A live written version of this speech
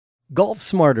Golf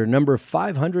Smarter number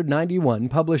 591,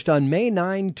 published on May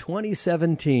 9,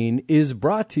 2017, is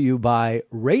brought to you by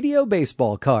Radio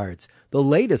Baseball Cards, the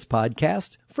latest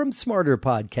podcast from Smarter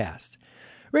Podcasts.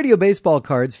 Radio Baseball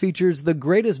Cards features the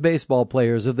greatest baseball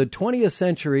players of the 20th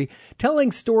century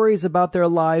telling stories about their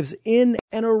lives in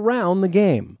and around the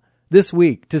game. This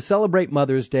week, to celebrate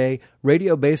Mother's Day,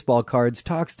 Radio Baseball Cards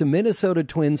talks to Minnesota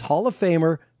Twins Hall of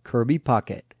Famer Kirby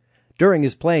Puckett. During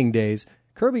his playing days,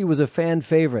 Kirby was a fan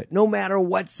favorite, no matter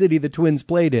what city the Twins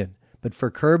played in. But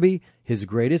for Kirby, his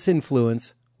greatest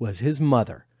influence was his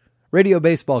mother. Radio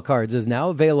Baseball Cards is now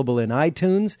available in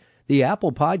iTunes, the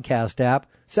Apple Podcast app,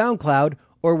 SoundCloud,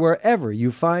 or wherever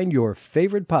you find your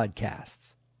favorite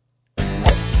podcasts.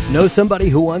 Know somebody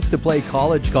who wants to play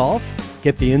college golf?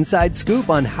 Get the inside scoop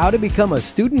on how to become a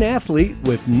student athlete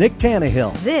with Nick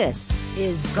Tannehill. This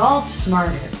is Golf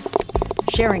Smarter,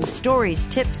 sharing stories,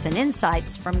 tips, and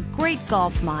insights from great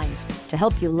golf minds to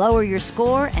help you lower your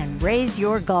score and raise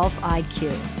your golf IQ.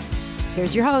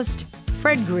 Here's your host,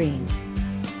 Fred Green.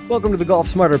 Welcome to the Golf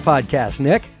Smarter podcast,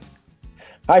 Nick.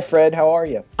 Hi, Fred. How are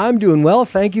you? I'm doing well.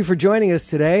 Thank you for joining us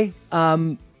today.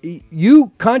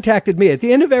 You contacted me. At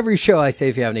the end of every show, I say,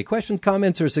 if you have any questions,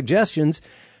 comments, or suggestions,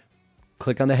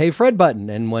 click on the Hey Fred button.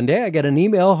 And one day I get an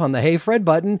email on the Hey Fred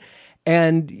button,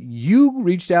 and you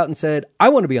reached out and said, I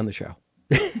want to be on the show.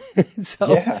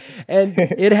 And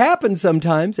it happens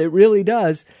sometimes. It really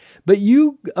does. But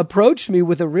you approached me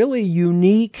with a really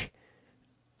unique,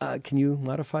 can you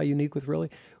modify unique with really?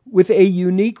 With a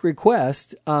unique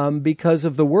request because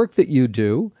of the work that you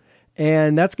do.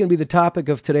 And that's going to be the topic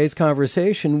of today's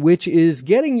conversation, which is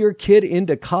getting your kid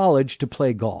into college to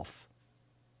play golf.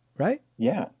 Right?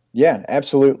 Yeah,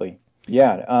 absolutely.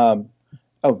 Yeah.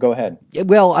 Go ahead.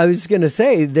 Well, I was going to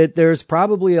say that there's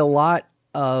probably a lot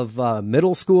of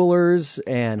middle schoolers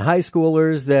and high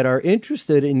schoolers that are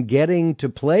interested in getting to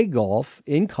play golf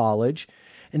in college,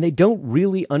 and they don't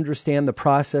really understand the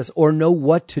process or know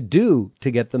what to do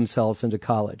to get themselves into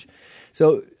college.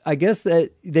 So I guess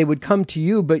that they would come to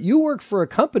you, but you work for a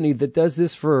company that does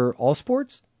this for all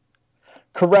sports?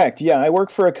 Correct. Yeah, I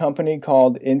work for a company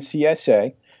called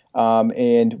NCSA,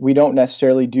 and we don't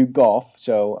necessarily do golf.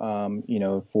 So,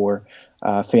 for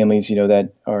families,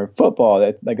 that are football,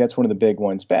 that's one of the big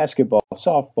ones, basketball,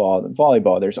 softball,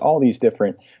 volleyball. There's all these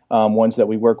different ones that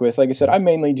we work with. Like I said, I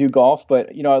mainly do golf, but,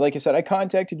 like I said, I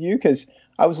contacted you because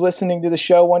I was listening to the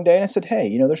show one day and I said,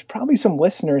 hey, there's probably some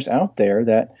listeners out there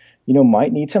that,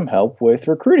 might need some help with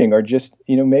recruiting or just,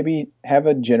 maybe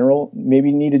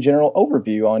need a general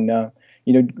overview on,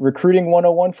 recruiting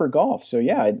 101 for golf. So,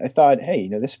 yeah, I thought, hey,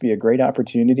 this would be a great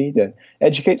opportunity to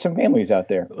educate some families out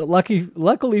there.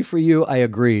 Luckily for you, I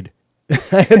agreed.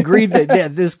 I agreed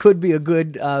that this could be a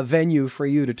good venue for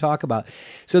you to talk about.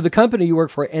 So the company you work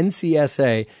for,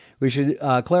 NCSA, we should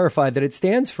clarify that it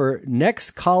stands for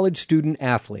Next College Student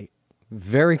Athlete.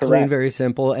 Very clean, correct. Very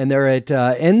simple. And they're at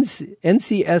ncsa.org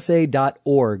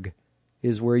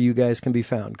is where you guys can be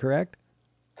found, correct?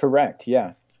 Correct,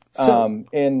 yeah. So,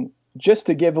 and just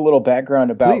to give a little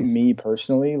background about Please. Me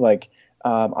personally,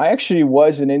 I actually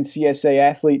was an NCSA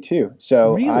athlete too.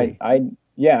 So really? I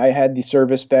had the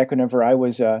service back whenever I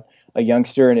was a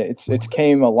youngster, and it's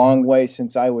came a long way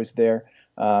since I was there.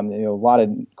 A lot of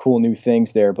cool new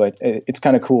things there, but it's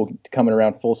kind of cool coming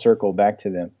around full circle back to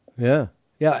them. Yeah.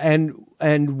 Yeah.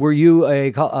 And were you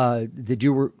did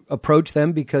you approach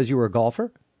them because you were a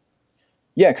golfer?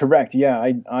 Yeah, correct. Yeah.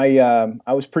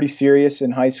 I was pretty serious in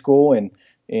high school, and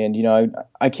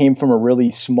I came from a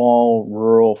really small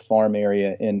rural farm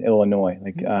area in Illinois,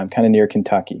 kind of near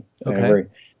Kentucky. Okay.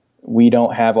 We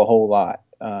don't have a whole lot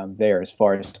there as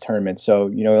far as tournaments.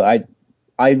 So,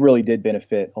 I really did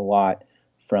benefit a lot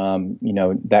from,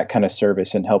 that kind of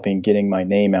service and helping getting my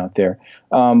name out there.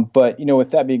 But,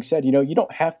 with that being said, you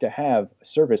don't have to have a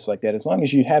service like that as long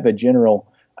as you have a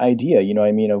general idea,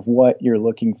 of what you're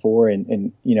looking for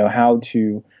and how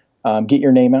to get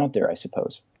your name out there, I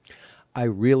suppose. I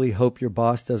really hope your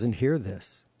boss doesn't hear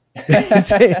this.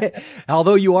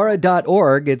 Although you are a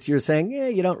 .org, you're saying,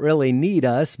 you don't really need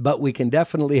us, but we can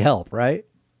definitely help, right?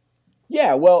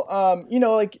 Yeah, well, a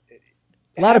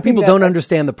lot of people don't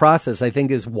understand the process, I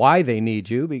think, is why they need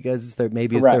you, because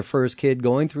maybe it's their first kid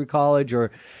going through college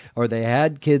or they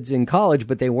had kids in college,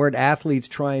 but they weren't athletes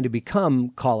trying to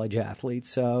become college athletes.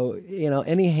 So,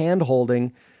 any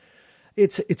hand-holding,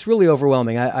 it's really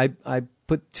overwhelming. I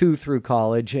put 2 through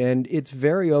college, and it's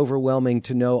very overwhelming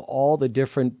to know all the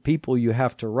different people you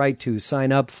have to write to,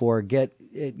 sign up for, get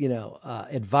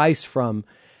advice from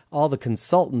all the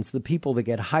consultants, the people that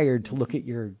get hired to look at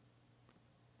your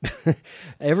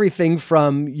Everything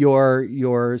from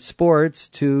your sports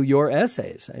to your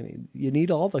essays. I mean, you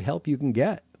need all the help you can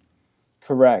get.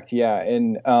 Correct. Yeah.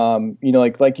 And,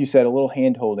 like you said, a little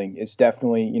hand holding is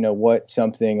definitely, what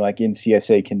something like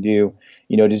NCSA can do,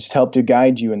 to just help to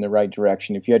guide you in the right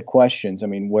direction. If you had questions, I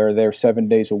mean, we're there 7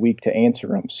 days a week to answer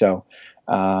them. So,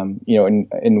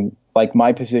 in like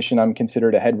my position, I'm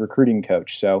considered a head recruiting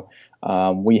coach. So,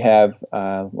 we have,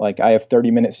 I have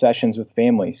 30-minute sessions with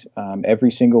families,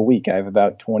 every single week. I have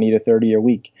about 20 to 30 a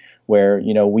week where,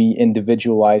 we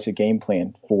individualize a game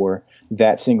plan for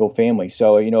that single family.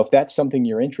 So, if that's something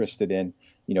you're interested in,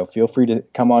 feel free to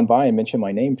come on by and mention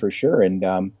my name for sure.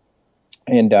 And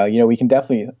we can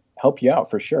definitely help you out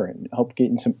for sure and help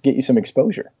get you some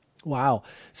exposure. Wow.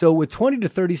 So with 20 to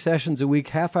 30 sessions a week,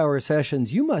 half-hour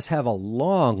sessions, you must have a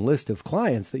long list of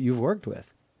clients that you've worked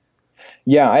with.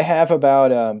 Yeah, I have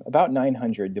about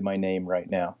 900 to my name right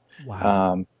now.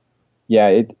 Wow.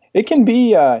 Yeah, it can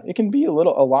be a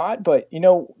lot, but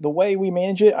the way we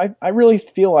manage it, I really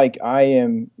feel like I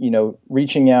am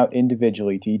reaching out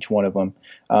individually to each one of them,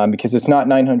 because it's not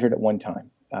 900 at one time.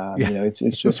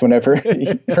 It's just whenever.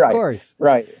 Right, of course.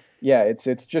 Right. Yeah,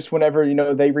 it's just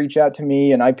whenever they reach out to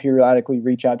me and I periodically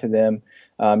reach out to them.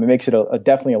 It makes it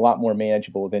definitely a lot more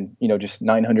manageable than just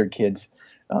 900 kids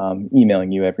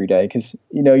emailing you every day, because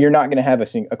you're not going to have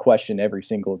a question every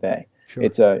single day. Sure.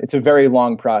 It's a very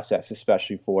long process,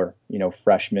 especially for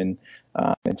freshmen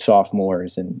and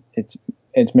sophomores, and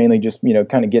it's mainly just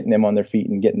kind of getting them on their feet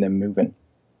and getting them moving.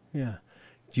 Yeah.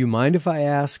 Do you mind if I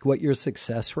ask what your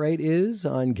success rate is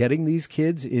on getting these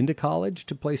kids into college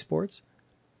to play sports?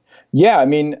 Yeah, I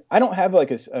mean, I don't have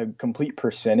like a complete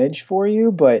percentage for you,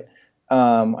 but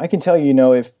I can tell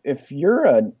you, if you're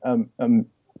a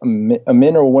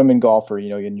men or women golfer,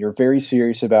 and you're very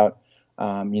serious about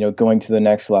going to the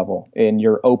next level, and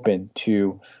you're open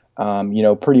to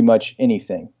pretty much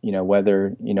anything,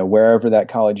 whether wherever that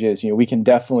college is, we can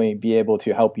definitely be able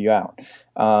to help you out.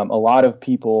 A lot of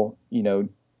people,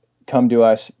 come to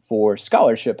us for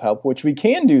scholarship help, which we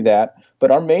can do that. But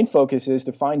our main focus is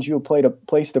to find you a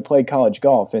place to play college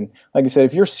golf. And like I said,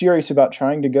 if you're serious about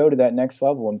trying to go to that next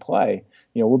level and play,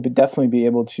 we'll definitely be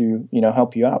able to,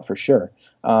 help you out for sure.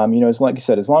 Like I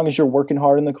said, as long as you're working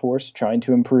hard in the course, trying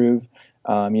to improve,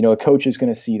 a coach is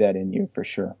going to see that in you for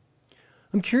sure.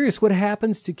 I'm curious what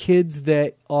happens to kids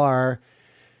that are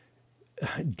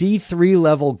D3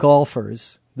 level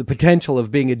golfers, the potential of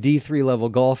being a D3 level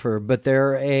golfer, but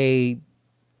they're a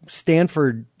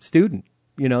Stanford student.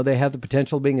 They have the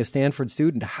potential of being a Stanford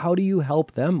student. How do you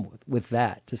help them with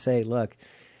that? To say, look,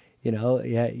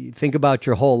 you think about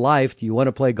your whole life. Do you want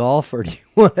to play golf, or do you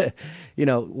want to,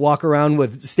 walk around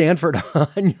with Stanford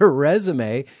on your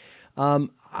resume?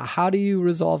 How do you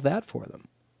resolve that for them?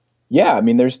 Yeah, I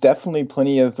mean, there's definitely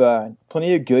plenty of good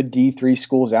D3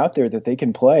 schools out there that they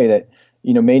can play that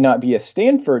may not be a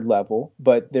Stanford level,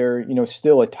 but they're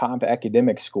still a top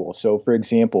academic school. So, for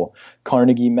example,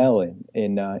 Carnegie Mellon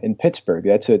in Pittsburgh,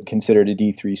 that's considered a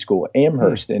D3 school.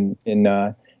 Amherst in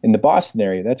the Boston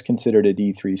area, that's considered a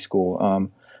D3 school.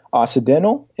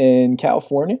 Occidental in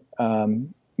California,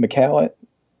 McCalla.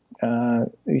 I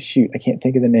can't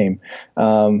think of the name.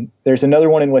 There's another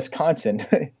one in Wisconsin.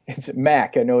 It's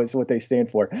MAC. I know is what they stand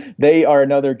for. They are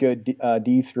another good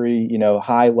D3,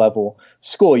 high level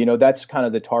school. That's kind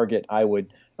of the target I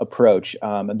would approach.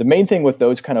 The main thing with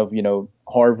those kind of,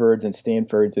 Harvards and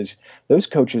Stanfords is those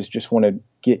coaches just want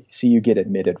to see you get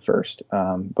admitted first,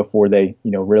 before they,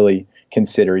 really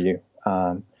consider you,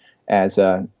 as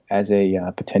a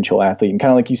potential athlete. And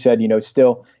kind of like you said, you would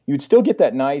still get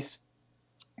that nice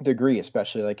degree,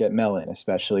 especially like at Mellon,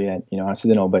 especially at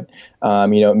Occidental, but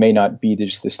it may not be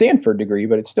just the Stanford degree,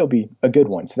 but it'd still be a good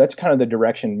one. So that's kind of the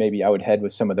direction maybe I would head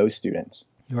with some of those students.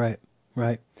 Right.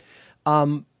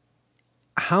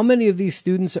 How many of these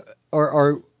students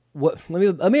are what?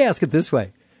 Let me ask it this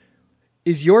way: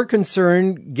 is your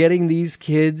concern getting these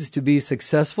kids to be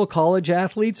successful college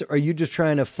athletes, or are you just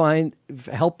trying to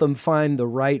help them find the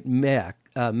right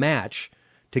match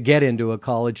to get into a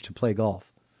college to play golf?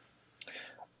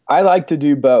 I like to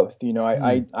do both.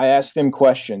 I ask them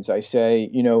questions. I say,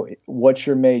 what's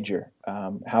your major?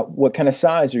 What kind of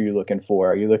size are you looking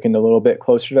for? Are you looking a little bit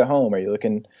closer to home? Are you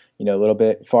looking, a little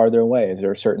bit farther away? Is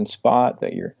there a certain spot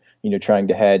that you're, trying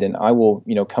to head? And I will,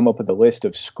 come up with a list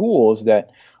of schools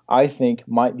that I think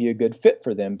might be a good fit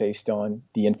for them based on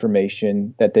the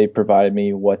information that they provided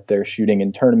me, what they're shooting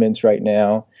in tournaments right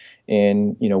now,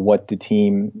 and what their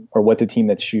team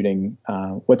is shooting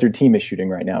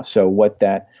right now. So what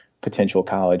that potential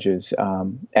college is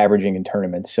averaging in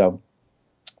tournaments. So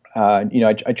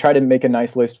I try to make a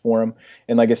nice list for them.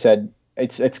 And like I said,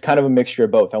 it's kind of a mixture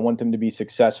of both. I want them to be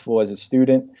successful as a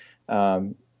student,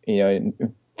 and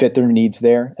fit their needs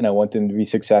there, and I want them to be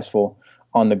successful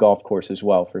on the golf course as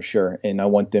well, for sure. And I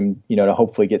want them, to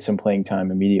hopefully get some playing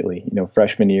time immediately,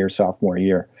 freshman year, sophomore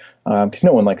year, because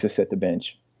no one likes to sit the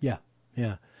bench. Yeah,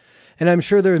 yeah. And I'm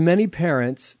sure there are many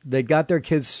parents that got their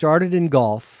kids started in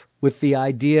golf with the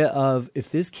idea of, if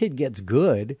this kid gets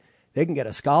good, they can get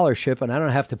a scholarship and I don't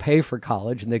have to pay for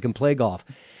college and they can play golf.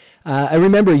 I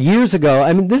remember years ago,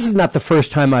 I mean, this is not the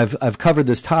first time I've covered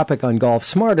this topic on Golf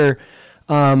Smarter,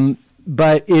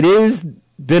 but it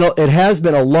has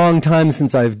been a long time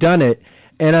since I've done it.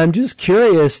 And I'm just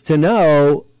curious to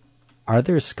know, are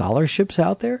there scholarships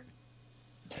out there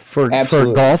for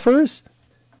golfers?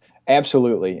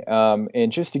 Absolutely.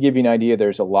 And just to give you an idea,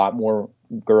 there's a lot more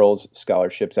girls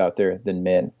scholarships out there than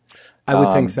men. I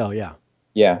would think so. Yeah.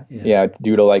 Yeah.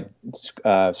 Due to like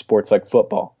sports like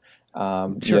football.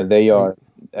 Sure. They are,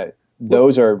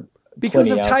 those are because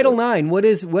of Title IX. What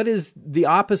is the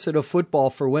opposite of football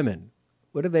for women?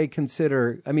 What do they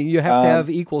consider? I mean, you have to have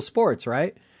equal sports,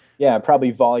 right? Yeah,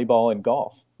 probably volleyball and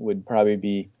golf would probably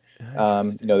be,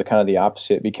 the kind of the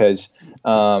opposite, because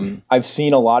I've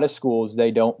seen a lot of schools,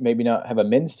 they don't maybe not have a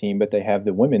men's team, but they have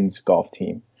the women's golf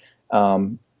team.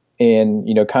 And,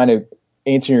 kind of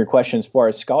answering your question as far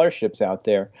as scholarships out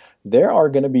there are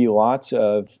going to be lots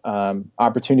of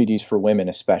opportunities for women,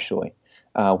 especially.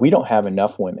 We don't have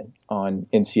enough women on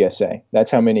NCSA. That's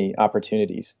how many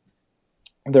opportunities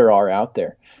there are out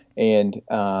there. And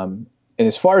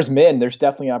as far as men, there's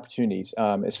definitely opportunities.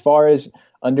 As far as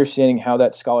understanding how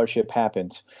that scholarship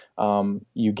happens,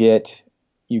 you get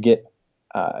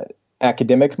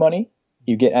academic money,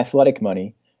 you get athletic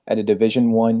money at a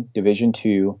Division I, Division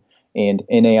II, and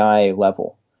NAIA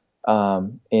level.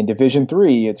 In Division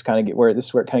III, it's kind of where it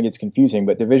kind of gets confusing.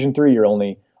 But Division III, you're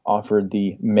only offered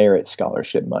the merit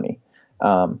scholarship money.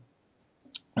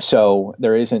 So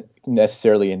there isn't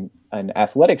necessarily an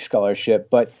athletic scholarship,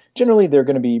 but generally they're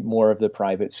going to be more of the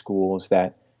private schools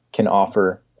that can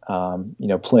offer,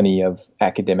 plenty of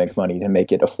academic money to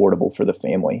make it affordable for the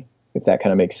family, if that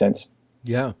kind of makes sense.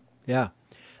 Yeah. Yeah.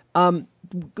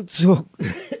 So,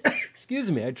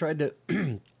 excuse me, I tried to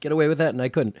get away with that and I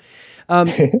couldn't.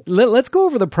 Let's go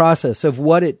over the process of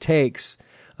what it takes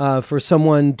for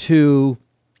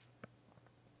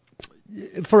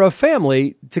a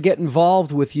family to get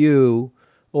involved with you,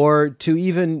 or to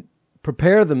even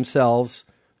prepare themselves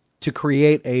to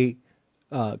create a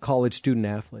college student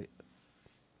athlete.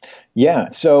 Yeah.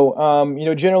 So,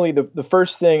 generally the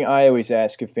first thing I always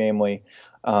ask a family,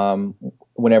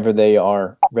 whenever they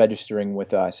are registering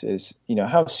with us is,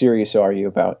 how serious are you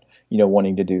about,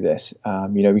 wanting to do this?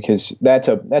 Because that's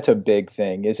a big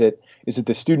thing. Is it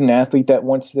the student athlete that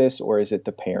wants this, or is it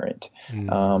the parent?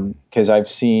 Because I've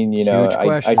seen, Huge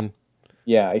question.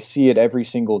 I see it every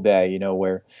single day,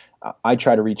 where I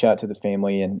try to reach out to the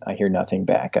family and I hear nothing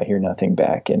back.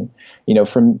 And,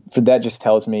 for that just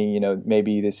tells me,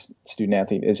 maybe this student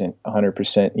athlete isn't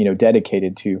 100%,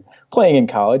 dedicated to playing in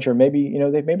college, or maybe,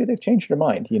 they've changed their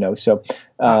mind, so.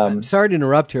 I'm sorry to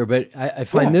interrupt here, but I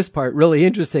find this part really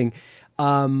interesting.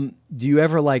 Do you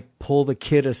ever pull the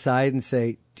kid aside and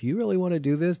say, do you really want to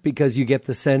do this? Because you get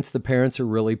the sense the parents are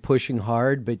really pushing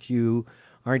hard, but you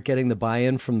aren't getting the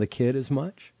buy-in from the kid as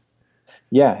much?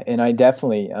 Yeah, and I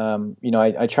definitely,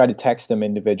 I try to text them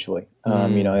individually.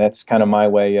 That's kind of my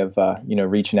way of,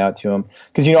 reaching out to them,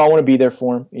 because I want to be there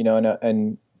for them.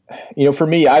 And for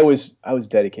me, I was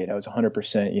dedicated. I was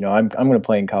 100%. I'm going to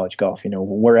play in college golf.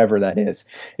 Wherever that is.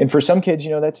 And for some kids,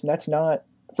 that's not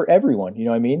for everyone. You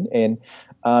know what I mean?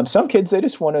 And some kids, they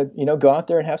just want to, go out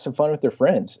there and have some fun with their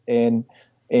friends. And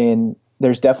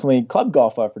there's definitely club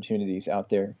golf opportunities out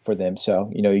there for them. So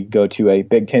you go to a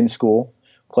Big Ten school,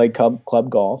 play club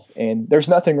golf, and there's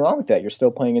nothing wrong with that. You're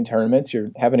still playing in tournaments.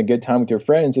 You're having a good time with your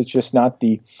friends. It's just not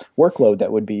the workload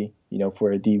that would be,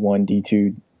 for a D1,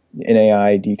 D2,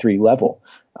 NAI, D3 level.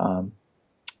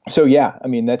 So yeah, I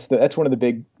mean, that's one of the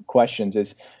big questions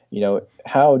is,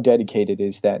 how dedicated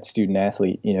is that student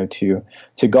athlete, to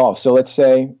golf? So let's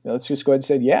just go ahead and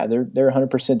say, yeah, they're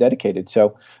 100% dedicated.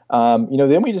 So,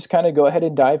 then we just kind of go ahead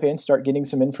and dive in, start getting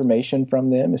some information from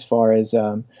them as far as,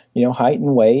 height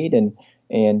and weight and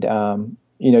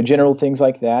general things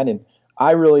like that. And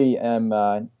I really am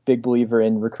a big believer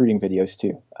in recruiting videos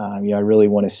too. I really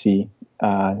want to see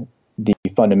the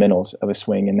fundamentals of a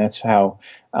swing, and that's how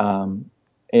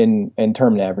in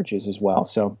tournament averages as well.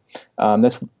 So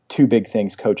that's two big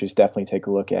things coaches definitely take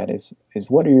a look at is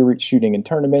what are you shooting in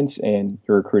tournaments, and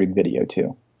your recruiting video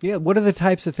too. Yeah, what are the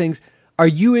types of things? Are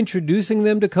you introducing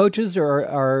them to coaches, or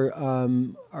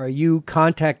are you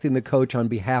contacting the coach on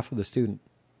behalf of the student?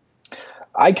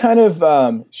 I kind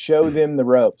of show them the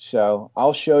ropes. So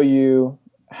I'll show you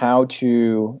how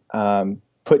to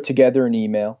put together an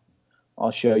email.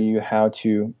 I'll show you how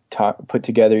to put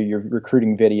together your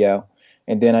recruiting video,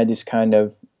 and then I just kind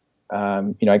of,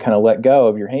 I kind of let go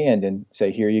of your hand and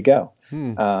say, "Here you go."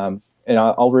 And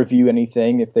I'll review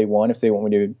anything if they want. If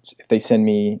they send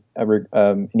me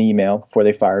an email before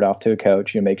they fire it off to a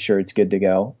coach, make sure it's good to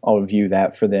go. I'll review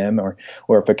that for them, or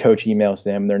if a coach emails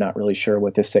them, they're not really sure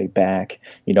what to say back.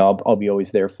 I'll be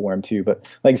always there for them too. But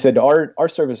like I said, our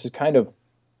service is kind of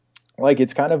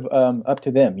up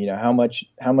to them. How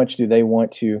much do they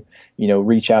want to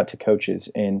reach out to coaches,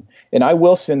 and I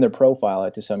will send their profile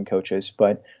out to some coaches,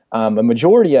 but a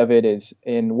majority of it is,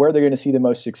 and where they're going to see the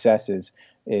most successes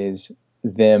is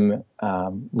them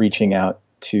reaching out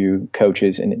to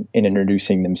coaches and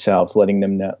introducing themselves, letting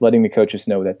the coaches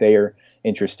know that they are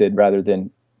interested, rather than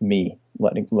me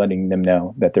letting them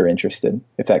know that they're interested,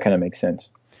 if that kind of makes sense.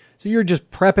 So you're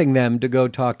just prepping them to go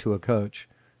talk to a coach,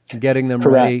 getting them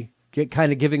Correct. ready,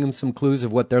 kind of giving them some clues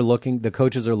of what the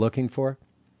coaches are looking for.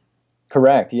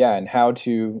 Correct. Yeah. And how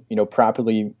to,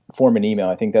 properly form an email.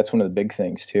 I think that's one of the big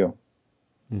things too.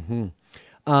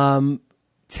 Mm-hmm.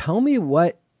 Tell me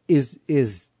what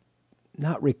is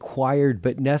not required,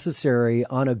 but necessary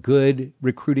on a good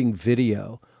recruiting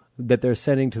video that they're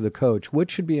sending to the coach.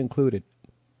 What should be included?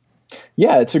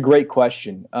 Yeah, it's a great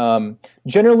question.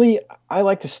 Generally, I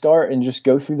like to start and just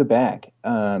go through the bag.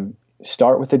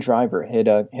 Start with the driver, hit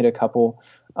a couple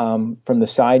from the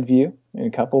side view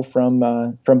and a couple from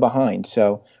behind.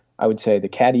 So I would say the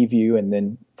caddy view and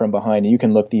then from behind. And you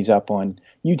can look these up on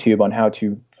YouTube on how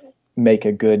to make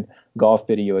a good golf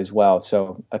video as well.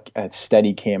 So a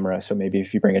steady camera. So maybe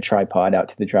if you bring a tripod out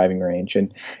to the driving range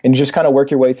and just kind of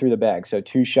work your way through the bag. So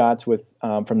 2 shots with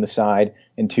from the side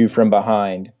and 2 from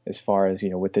behind, as far as,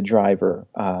 with the driver,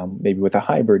 maybe with a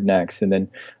hybrid next, and then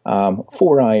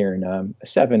 4 iron, a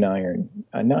 7 iron,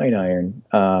 a 9 iron,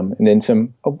 and then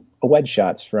some wedge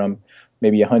shots from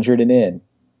maybe 100 and in.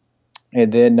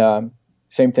 And then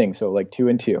same thing. So like 2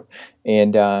 and 2.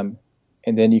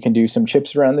 And then you can do some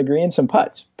chips around the green, some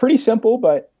putts. Pretty simple,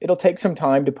 but it'll take some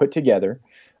time to put together.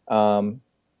 And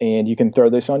you can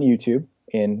throw this on YouTube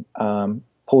and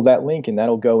pull that link, and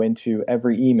that'll go into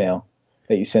every email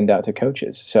that you send out to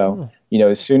coaches. So,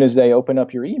 as soon as they open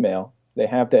up your email, they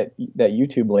have that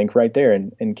YouTube link right there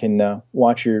and can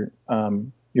watch your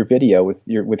video with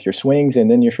your swings and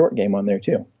then your short game on there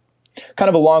too. Kind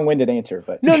of a long-winded answer,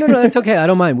 but no, that's okay. I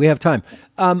don't mind. We have time.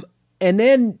 And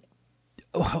then,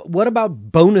 what about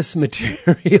bonus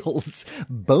materials?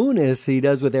 Bonus, he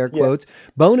does with air quotes,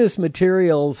 bonus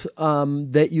materials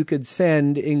that you could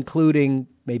send, including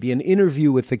maybe an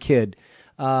interview with the kid,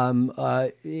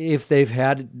 if they've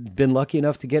been lucky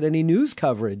enough to get any news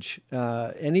coverage,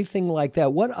 anything like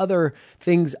that. What other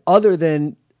things other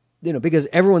than, because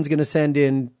everyone's going to send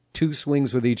in 2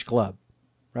 swings with each club,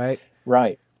 right?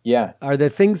 Right. Yeah. Are there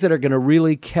things that are going to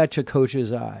really catch a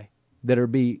coach's eye that are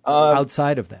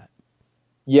outside of that?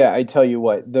 Yeah, I tell you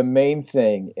what, the main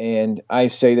thing, and I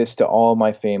say this to all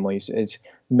my families, is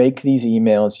make these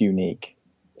emails unique.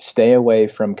 Stay away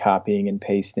from copying and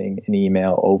pasting an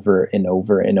email over and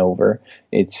over and over.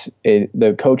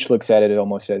 The coach looks at it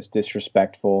almost as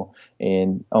disrespectful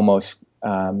and almost,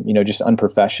 just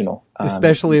unprofessional.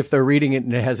 Especially if they're reading it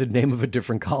and it has a name of a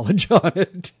different college on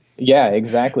it. Yeah,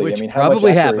 exactly. Which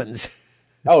probably happens.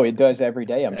 Oh, it does every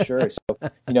day, I'm sure.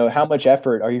 So, how much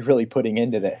effort are you really putting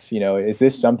into this? Is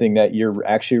this something that you're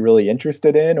actually really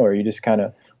interested in, or you just kind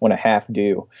of want to half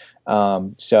do?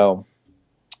 So,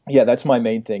 yeah, that's my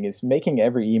main thing, is making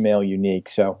every email unique.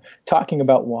 So talking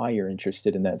about why you're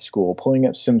interested in that school, pulling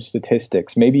up some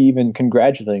statistics, maybe even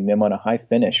congratulating them on a high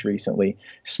finish recently.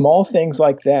 Small things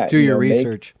like that. Do your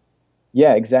research.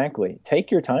 Yeah, exactly.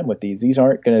 Take your time with these. These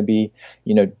aren't going to be,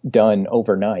 done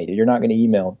overnight. You're not going to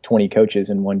email 20 coaches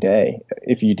in one day.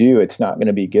 If you do, it's not going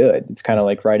to be good. It's kind of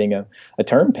like writing a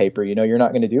term paper. You're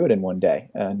not going to do it in one day.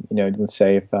 Let's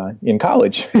say if in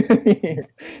college,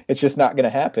 it's just not going to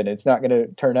happen. It's not going to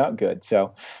turn out good.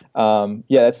 So, and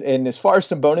as far as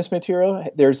some bonus material,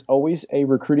 there's always a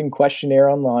recruiting questionnaire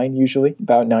online. Usually,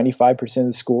 about 95% of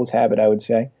the schools have it, I would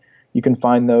say. You can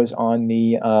find those on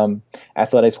the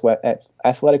athletic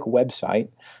website,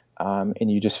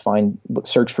 and you just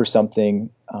search for something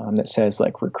that says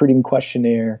like recruiting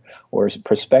questionnaire or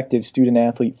prospective student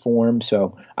athlete form.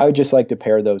 So I would just like to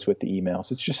pair those with the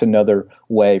emails. It's just another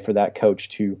way for that coach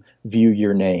to view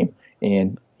your name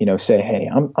and say, hey,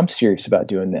 I'm serious about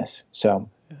doing this. So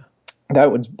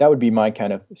that would be my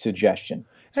kind of suggestion.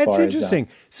 That's interesting.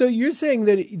 So you're saying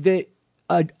that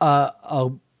a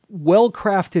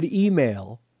well-crafted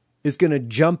email is going to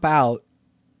jump out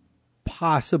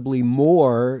possibly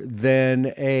more than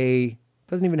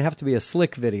doesn't even have to be a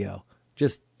slick video,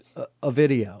 just a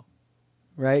video,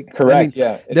 right? Correct.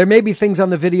 Yeah. There may be things on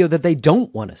the video that they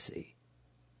don't want to see.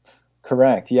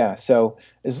 Correct. Yeah. So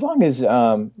as long as,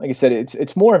 like I said,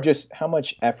 it's more of just how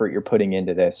much effort you're putting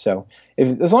into this. So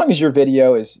as long as your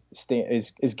video is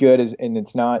good and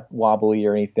it's not wobbly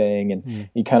or anything, and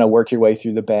you kind of work your way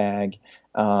through the bag,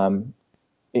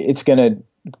 it's going to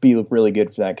be really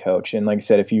good for that coach. And like I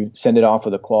said, if you send it off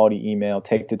with a quality email,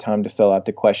 take the time to fill out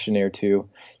the questionnaire too,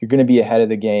 you're going to be ahead of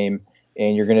the game,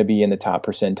 and you're going to be in the top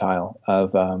percentile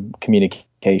of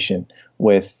communication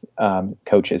with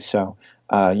coaches. So,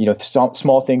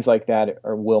 small things like that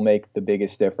will make the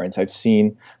biggest difference. I've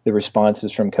seen the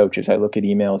responses from coaches. I look at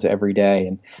emails every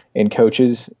day, and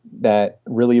coaches that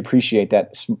really appreciate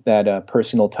that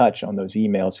personal touch on those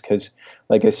emails, because,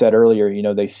 like I said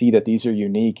earlier, they see that these are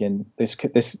unique, and this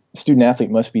student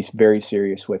athlete must be very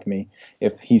serious with me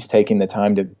if he's taking the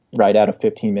time to write out a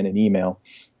 15-minute email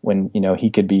when he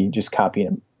could be just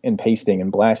copying and pasting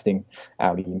and blasting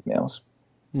out emails.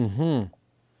 Mm-hmm.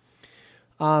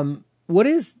 What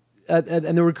is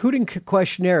and the recruiting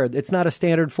questionnaire? It's not a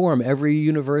standard form. Every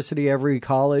university, every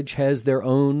college has their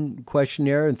own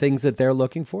questionnaire and things that they're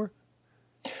looking for.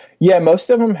 Yeah, most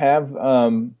of them have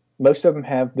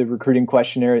the recruiting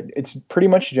questionnaire. It's pretty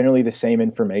much generally the same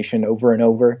information over and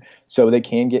over, so they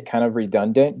can get kind of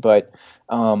redundant. But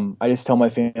I just tell my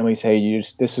families, hey,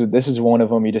 this is one of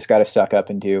them. You just got to suck up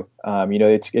and do.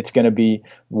 It's going to be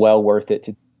well worth it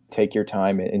to take your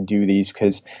time and do these,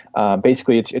 because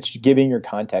basically it's giving your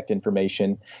contact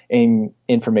information and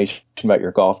information about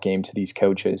your golf game to these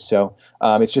coaches. So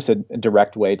it's just a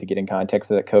direct way to get in contact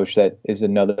with that coach. That is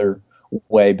another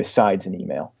way besides an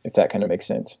email, if that kind of makes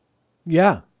sense.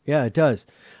 Yeah, it does.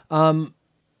 I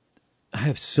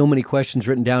have so many questions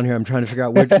written down here. I'm trying to figure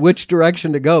out which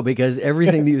direction to go, because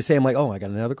everything that you say, I'm like, oh, I got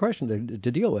another question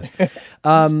to deal with.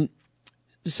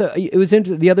 So it was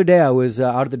the other day I was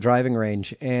out at the driving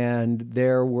range, and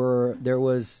there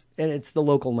was, and it's the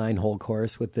local 9-hole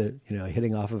course with the,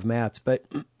 hitting off of mats, but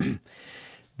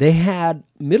they had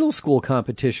middle school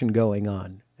competition going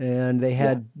on, and they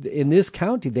had, in this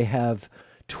county, they have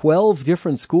 12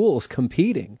 different schools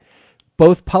competing.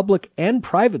 Both public and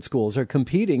private schools are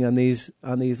competing on these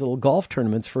little golf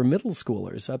tournaments for middle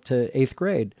schoolers up to 8th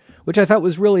grade, which I thought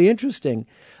was really interesting.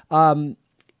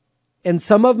 And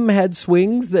some of them had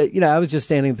swings that, I was just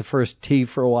standing at the first tee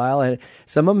for a while, and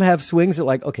some of them have swings that,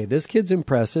 like, okay, this kid's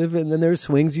impressive. And then there's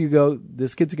swings you go,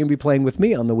 this kid's going to be playing with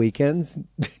me on the weekends,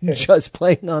 just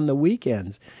playing on the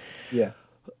weekends. Yeah.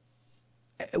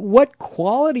 What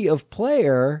quality of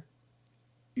player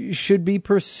should be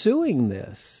pursuing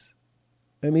this?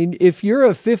 I mean, if you're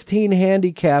a 15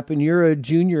 handicap and you're a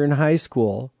junior in high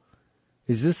school,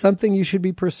 is this something you should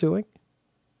be pursuing?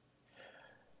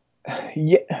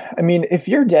 Yeah, I mean, if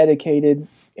you're dedicated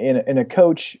and a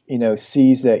coach,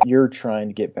 sees that you're trying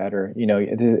to get better,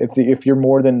 if you're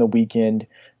more than the weekend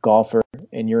golfer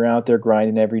and you're out there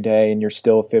grinding every day and you're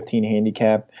still a 15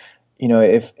 handicap,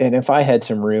 if I had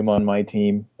some room on my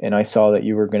team and I saw that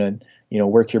you were going to,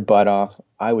 work your butt off,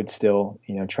 I would still,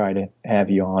 try to have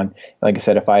you on. Like I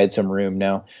said, if I had some room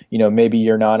now, maybe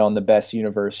you're not on the best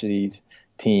universities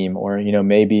team, or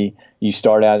maybe you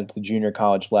start out at the junior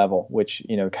college level, which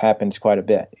happens quite a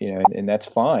bit, and that's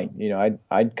fine.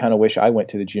 I kind of wish I went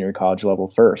to the junior college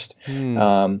level first,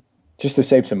 just to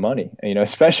save some money,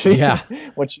 especially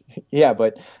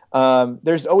but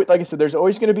there's always, like I said, there's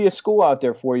always going to be a school out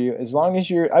there for you, as long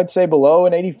as I'd say below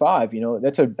an 85.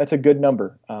 That's a good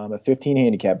number, a 15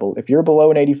 handicap. But if you're below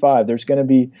an 85, there's going to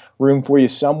be room for you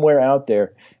somewhere out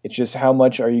there. It's just how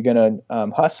much are you going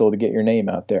to hustle to get your name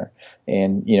out there,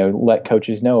 and let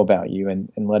coaches know about you, and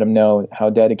let them know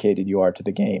how dedicated you are to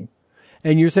the game.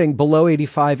 And you're saying below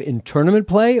 85 in tournament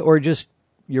play, or just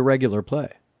your regular play?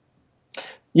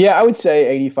 Yeah, I would say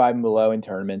 85 and below in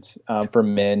tournaments for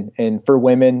men, and for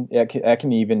women, that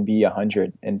can even be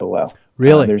 100 and below.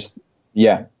 Really?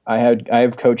 I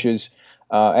have coaches.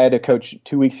 I had a coach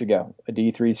 2 weeks ago, a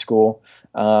D3 school,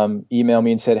 email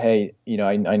me and said, hey,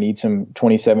 I need some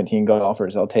 2017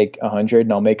 golfers. I'll take 100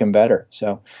 and I'll make them better.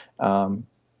 So,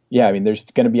 there's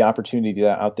going to be opportunity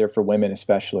out there for women,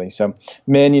 especially. So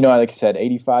men, like I said,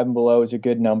 85 and below is a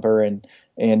good number, and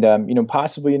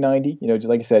possibly a 90,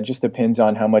 like I said, just depends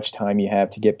on how much time you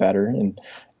have to get better.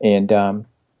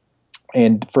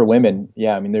 And for women,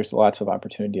 there's lots of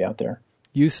opportunity out there.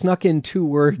 You snuck in 2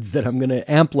 words that I'm going to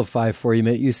amplify for you.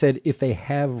 You said, if they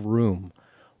have room.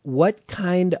 What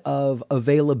kind of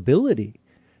availability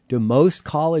do most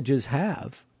colleges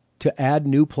have to add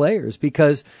new players?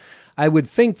 Because I would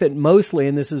think that mostly,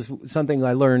 and this is something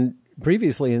I learned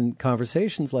previously in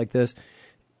conversations like this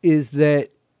is that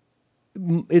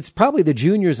it's probably the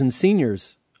juniors and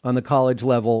seniors on the college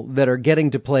level that are getting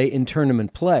to play in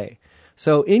tournament play.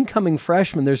 So incoming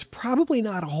freshmen, there's probably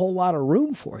not a whole lot of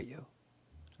room for you,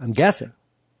 I'm guessing.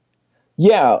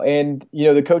 Yeah, and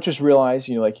the coaches realize,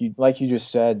 like you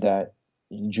just said, that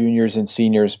juniors and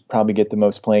seniors probably get the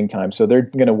most playing time. So they're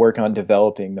going to work on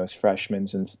developing those freshmen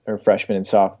and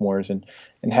sophomores and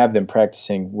have them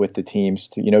practicing with the teams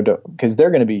because they're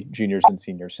going to be juniors and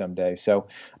seniors someday. So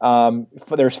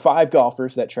there's 5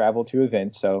 golfers that travel to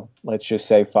events. So let's just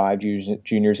say 5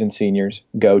 juniors and seniors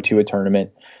go to a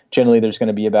tournament. Generally, there's going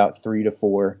to be about 3 to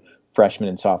 4 freshmen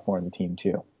and sophomore on the team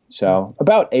too. So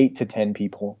about 8 to 10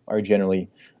 people are generally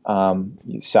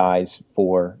size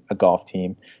for a golf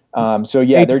team. 8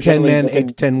 to 10 men, 8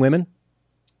 to 10 women.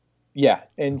 Yeah,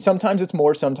 and sometimes it's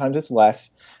more, sometimes it's less.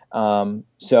 And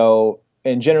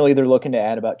generally they're looking to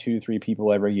add about 2 to 3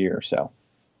 people every year or so.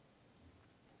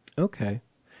 Okay,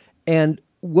 and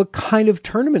what kind of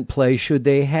tournament play should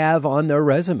they have on their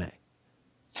resume?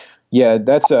 Yeah,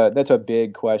 that's a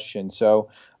big question. So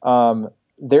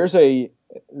there's a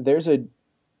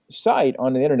site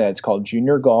on the internet. It's called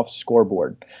Junior Golf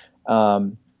Scoreboard.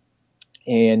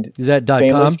 And is that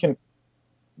 .com?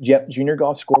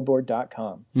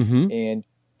 juniorgolfscoreboard.com. Mm-hmm. And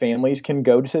families can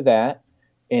go to that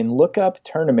and look up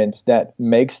tournaments that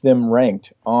makes them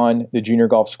ranked on the Junior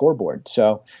Golf Scoreboard.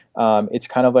 So it's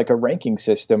kind of like a ranking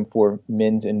system for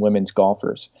men's and women's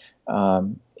golfers.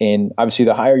 And obviously,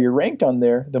 the higher you're ranked on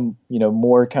there, the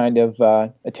more kind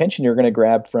of attention you're going to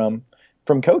grab from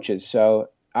coaches. So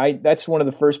that's one of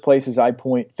the first places I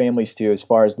point families to as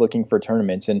far as looking for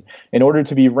tournaments. And in order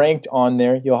to be ranked on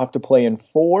there, you'll have to play in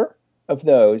 4 of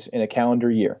those in a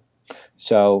calendar year.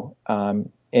 So,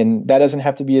 and that doesn't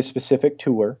have to be a specific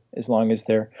tour as long as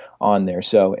they're on there.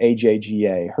 So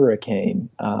AJGA, Hurricane,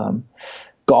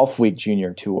 Golf Week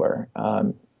Junior Tour.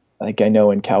 Like I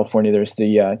know in California, there's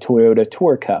the Toyota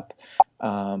Tour Cup.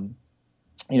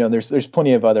 There's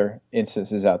plenty of other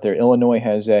instances out there. Illinois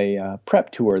has a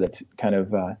prep tour that's kind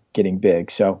of getting big.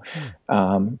 So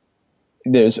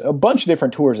there's a bunch of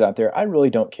different tours out there. I really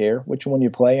don't care which one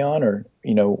you play on or,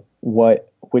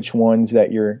 which ones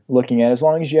that you're looking at, as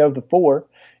long as you have the 4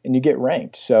 and you get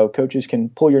ranked. So coaches can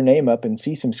pull your name up and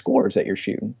see some scores that you're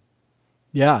shooting.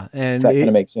 Yeah. And that kind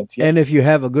of makes sense. Yeah. And if you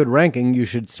have a good ranking, you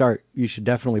should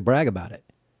definitely brag about it.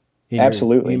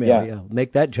 Absolutely. Email. Yeah.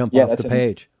 Make that jump off the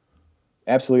page.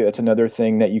 Absolutely. That's another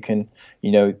thing that you can,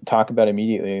 talk about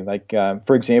immediately. Like,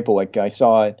 for example, like I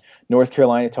saw a North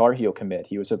Carolina Tar Heel commit.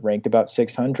 He was ranked about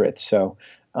 600th. So,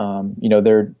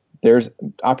 there's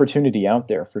opportunity out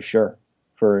there for sure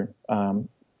for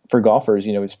golfers,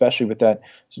 especially with that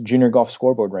Junior Golf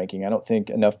Scoreboard ranking. I don't think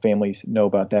enough families know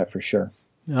about that for sure.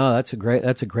 Oh, that's a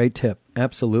great tip.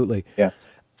 Absolutely. Yeah.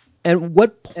 And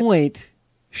what point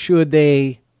should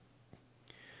they've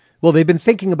been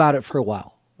thinking about it for a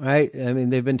while. Right? I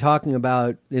mean, they've been talking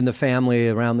about in the family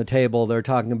around the table, they're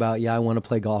talking about, I want to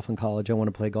play golf in college. I want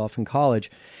to play golf in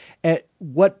college. At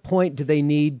what point do they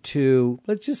need to,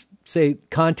 let's just say,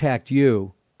 contact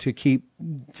you to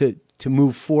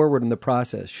move forward in the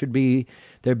process? Should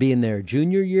there be in their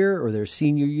junior year or their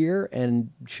senior year?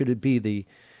 And should it be the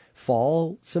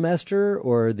fall semester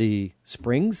or the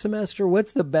spring semester?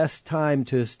 What's the best time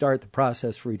to start the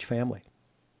process for each family?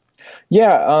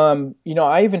 Yeah,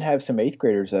 I even have some 8th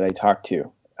graders that I talk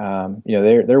to.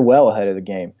 They're well ahead of the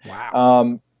game.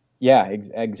 Wow. Yeah,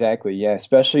 exactly. Yeah,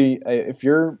 especially if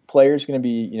your player's going to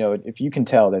be, if you can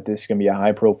tell that this is going to be a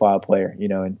high-profile player,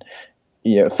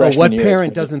 freshman what year,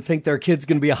 parent doesn't think their kid's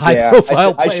going to be a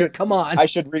high-profile player? Come on. I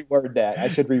should reword that.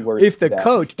 If the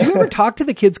coach, do you ever talk to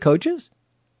the kids' coaches?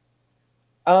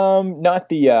 Not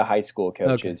the high school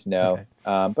coaches, no. Okay.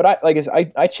 But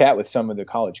I chat with some of the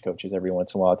college coaches every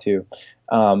once in a while too.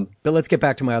 But let's get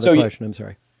back to my other question. I'm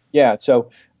sorry. Yeah.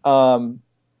 So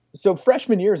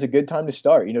freshman year is a good time to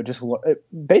start.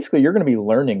 Basically you're going to be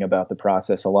learning about the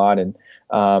process a lot, and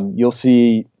you'll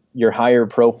see your higher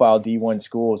profile D1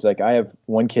 schools. Like I have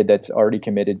one kid that's already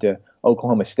committed to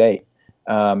Oklahoma State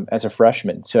as a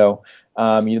freshman. So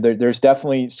there's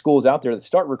definitely schools out there that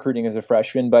start recruiting as a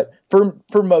freshman, but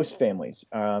for most families,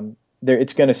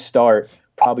 it's going to start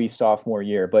probably sophomore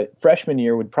year. But freshman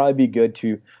year would probably be good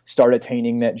to start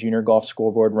attaining that Junior Golf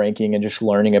Scoreboard ranking and just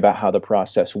learning about how the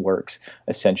process works,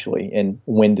 essentially, and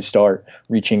when to start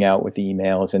reaching out with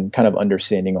emails and kind of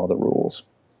understanding all the rules.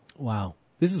 Wow.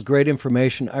 This is great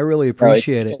information. I really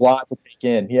appreciate it. It's a lot to take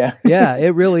in, yeah. Yeah, it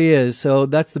really is. So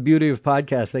that's the beauty of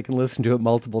podcasts. They can listen to it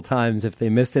multiple times if they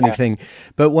missed anything.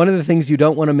 But one of the things you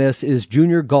don't want to miss is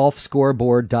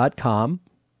juniorgolfscoreboard.com.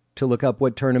 to look up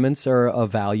what tournaments are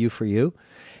of value for you.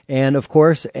 And, of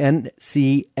course,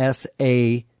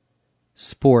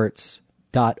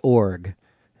 ncssports.org.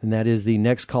 And that is the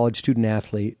next college student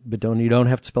athlete, but you don't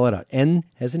have to spell it out. N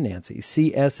as in Nancy,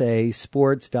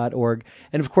 csasports.org.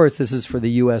 And, of course, this is for the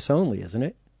U.S. only, isn't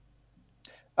it?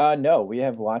 No, we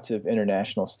have lots of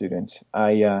international students.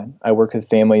 I work with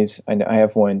families. I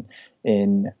have one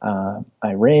in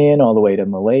Iran all the way to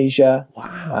Malaysia.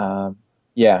 Wow.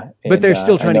 Yeah. But they're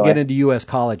still trying to get into U.S.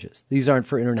 colleges. These aren't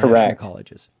for international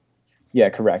colleges. Yeah,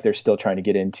 correct. They're still trying to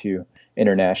get into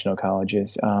international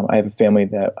colleges. I have a family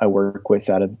that I work with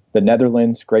out of the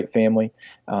Netherlands, great family.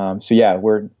 So yeah,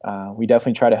 we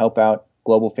definitely try to help out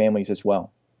global families as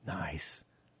well. Nice.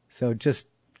 So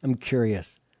I'm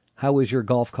curious, how was your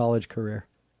golf college career?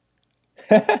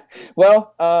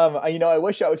 Well, I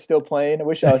wish I was still playing. I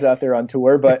wish I was out there on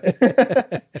tour,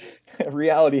 but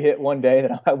reality hit one day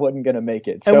that I wasn't going to make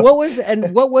it. So. And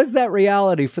what was that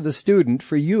reality for the student,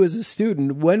 for you as a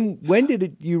student? When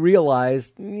did you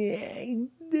realize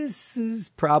this is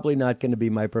probably not going to be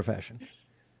my profession?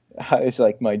 It's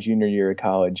like my junior year of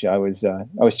college. I was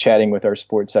chatting with our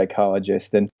sports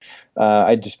psychologist, and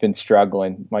I'd just been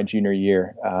struggling my junior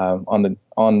year on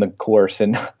the course,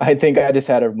 and I think I just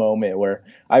had a moment where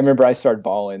I remember I started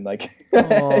bawling, like,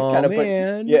 oh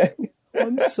man, yeah.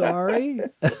 I'm sorry.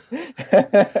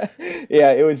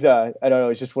 Yeah, it was, I don't know,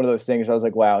 it's just one of those things where I was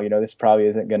like, wow, this probably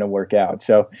isn't going to work out.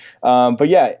 So, but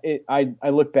yeah, I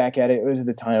look back at it, it was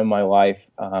the time of my life.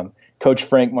 Coach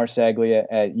Frank Marsaglia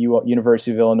at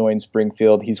University of Illinois in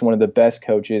Springfield, he's one of the best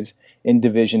coaches in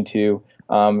Division II.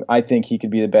 I think he could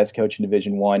be the best coach in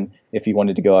Division I if he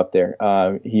wanted to go up there.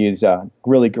 He is a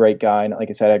really great guy, and like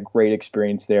I said, I had great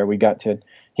experience there. He got to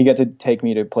take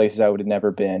me to places I would have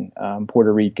never been,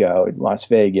 Puerto Rico, Las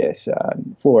Vegas,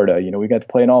 Florida. We got to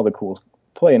play in all the cool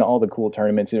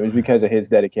tournaments, and it was because of his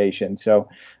dedication. So,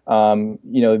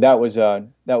 that was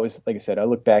like I said, I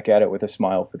look back at it with a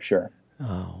smile for sure.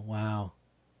 Oh, wow.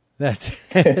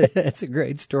 That's a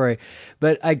great story.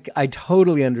 But I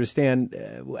totally understand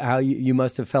how you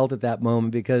must have felt at that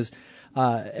moment, because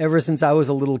ever since I was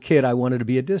a little kid, I wanted to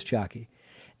be a disc jockey.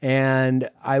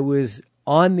 And I was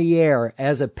on the air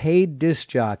as a paid disc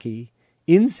jockey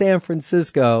in San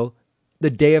Francisco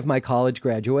the day of my college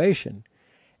graduation.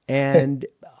 And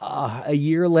a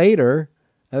year later,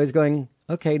 I was going,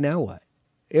 okay, now what?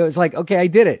 It was like, okay, I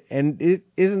did it. And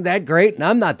isn't that great? And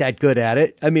I'm not that good at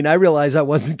it. I mean, I realized I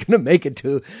wasn't going to make it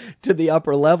to the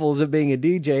upper levels of being a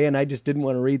DJ, and I just didn't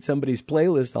want to read somebody's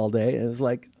playlist all day. And it was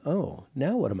like, oh,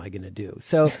 now what am I going to do?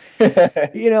 So,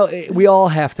 we all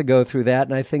have to go through that.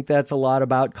 And I think that's a lot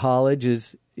about college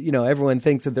is, everyone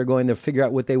thinks that they're going to figure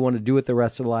out what they want to do with the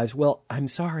rest of their lives. Well, I'm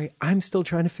sorry. I'm still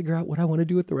trying to figure out what I want to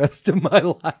do with the rest of my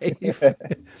life.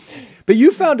 But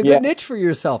you found a good niche for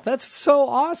yourself. That's so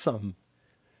awesome.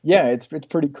 Yeah, it's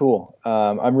pretty cool.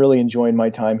 I'm really enjoying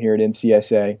my time here at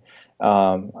NCSA.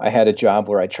 I had a job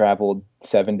where I traveled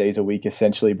 7 days a week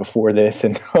essentially before this,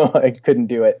 and I couldn't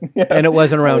do it. And it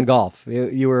wasn't around golf.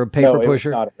 You were a paper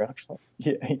pusher? No, it was not around golf.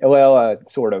 Yeah, well,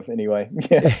 sort of anyway.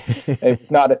 Yeah.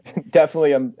 It's not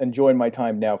definitely I'm enjoying my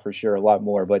time now for sure, a lot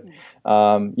more. But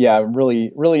yeah, I'm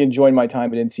really, really enjoying my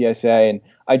time at NCSA, and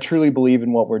I truly believe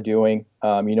in what we're doing.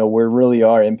 We really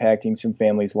are impacting some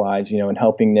families' lives, and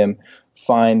helping them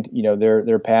find,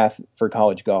 their path for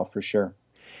college golf for sure.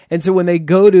 And so when they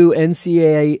go to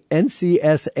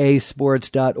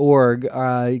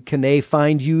ncssports.org, can they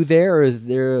find you there, or is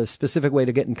there a specific way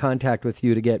to get in contact with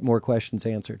you to get more questions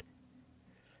answered?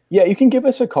 Yeah, you can give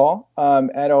us a call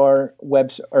at our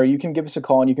website, or you can give us a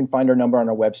call and you can find our number on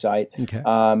our website. Okay.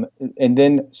 And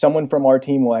then someone from our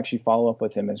team will actually follow up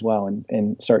with them as well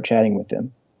and start chatting with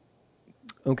them.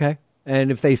 Okay.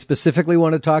 And if they specifically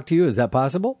want to talk to you, is that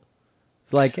possible?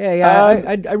 It's like, hey,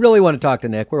 I really want to talk to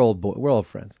Nick. We're old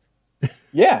friends.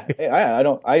 Yeah,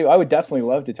 I would definitely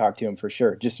love to talk to him for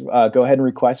sure. Just go ahead and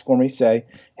request for me. Say,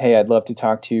 hey, I'd love to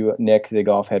talk to Nick, the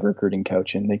golf head recruiting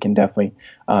coach, and they can definitely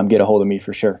get a hold of me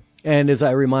for sure. And as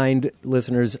I remind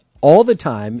listeners all the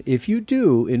time, if you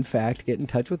do, in fact, get in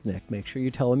touch with Nick, make sure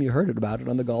you tell him you heard about it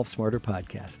on the Golf Smarter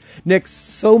podcast. Nick,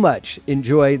 so much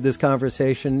enjoyed this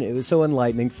conversation. It was so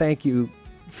enlightening. Thank you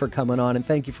for coming on, and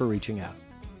thank you for reaching out.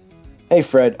 Hey,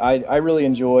 Fred, I really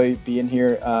enjoy being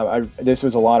here. This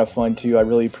was a lot of fun, too. I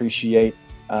really appreciate,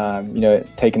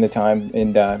 taking the time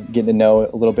and getting to know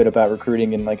a little bit about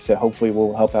recruiting. And like I said, hopefully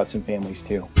we'll help out some families,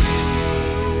 too.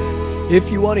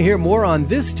 If you want to hear more on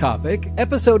this topic,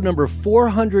 episode number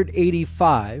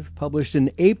 485, published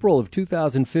in April of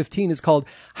 2015, is called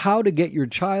How to Get Your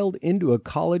Child into a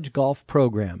College Golf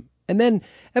Program. And then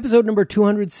episode number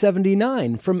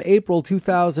 279 from April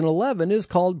 2011 is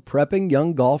called Prepping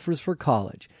Young Golfers for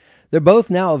College. They're both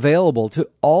now available to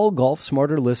all Golf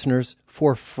Smarter listeners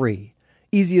for free.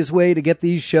 Easiest way to get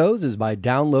these shows is by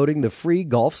downloading the free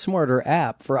Golf Smarter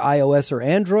app for iOS or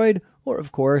Android, or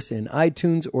of course in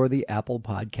iTunes or the Apple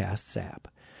Podcasts app.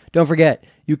 Don't forget,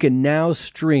 you can now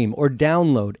stream or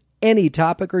download any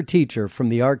topic or teacher from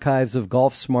the archives of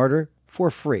Golf Smarter for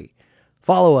free.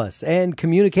 Follow us and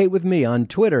communicate with me on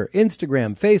Twitter,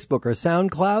 Instagram, Facebook, or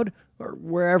SoundCloud, or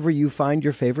wherever you find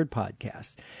your favorite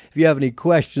podcasts. If you have any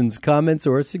questions, comments,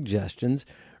 or suggestions,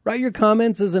 write your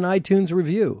comments as an iTunes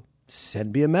review.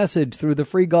 Send me a message through the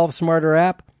free Golf Smarter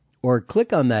app, or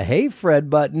click on the Hey Fred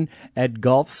button at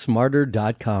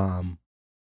golfsmarter.com.